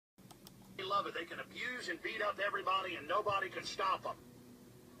love it. They can abuse and beat up everybody, and nobody can stop them.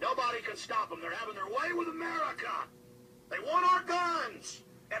 Nobody can stop them. They're having their way with America. They want our guns.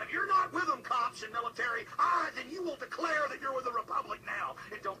 And if you're not with them, cops and military, then you will declare that you're with the Republic now.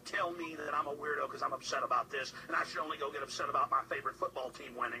 And don't tell me that I'm a weirdo because I'm upset about this, and I should only go get upset about my favorite football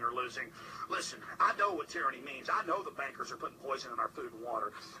team winning or losing. Listen, I know what tyranny means. I know the bankers are putting poison in our food and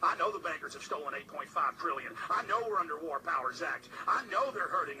water. I know the bankers have stolen $8.5 trillion. I know we're under War Powers Act. I know they're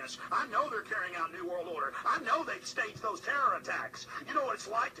hurting us. I know they're carrying out New World Order. I know they've staged those terror attacks. You know what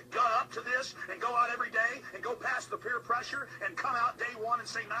it's like to gut up to this and go out every day and go past the peer pressure and come out day one and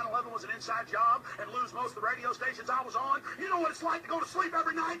say 9/11 was an inside job and lose most of the radio stations I was on? You know what it's like to go to sleep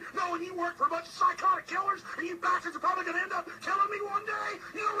every night knowing you work for a bunch of psychotic killers and you bastards are probably going to end up killing me one day?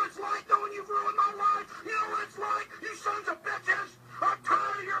 You know what it's like knowing you've ruined my life? You know what it's like? You sons of bitches! I'm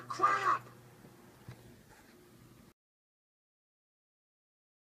tired of your crap!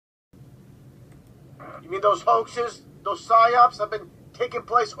 You mean those hoaxes, those psyops have been taking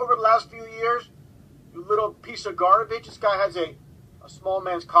place over the last few years? You little piece of garbage. This guy has a small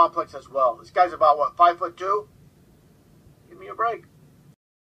man's complex as well. This guy's about, what, 5'2"? Give me a break.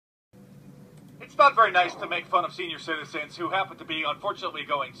 It's not very nice to make fun of senior citizens who happen to be, unfortunately,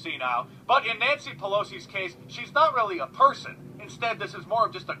 going senile. But in Nancy Pelosi's case, she's not really a person. Instead, this is more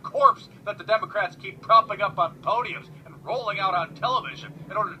of just a corpse that the Democrats keep propping up on podiums and rolling out on television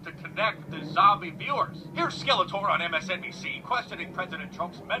in order to connect with the zombie viewers. Here's Skeletor on MSNBC questioning President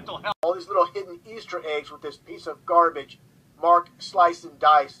Trump's mental health. All these little hidden Easter eggs with this piece of garbage. Mark Slice and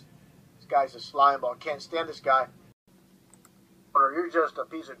Dice. This guy's a slimeball. Can't stand this guy. Or you're just a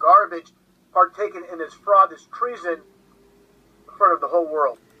piece of garbage partaking in this fraud, this treason in front of the whole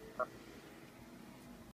world.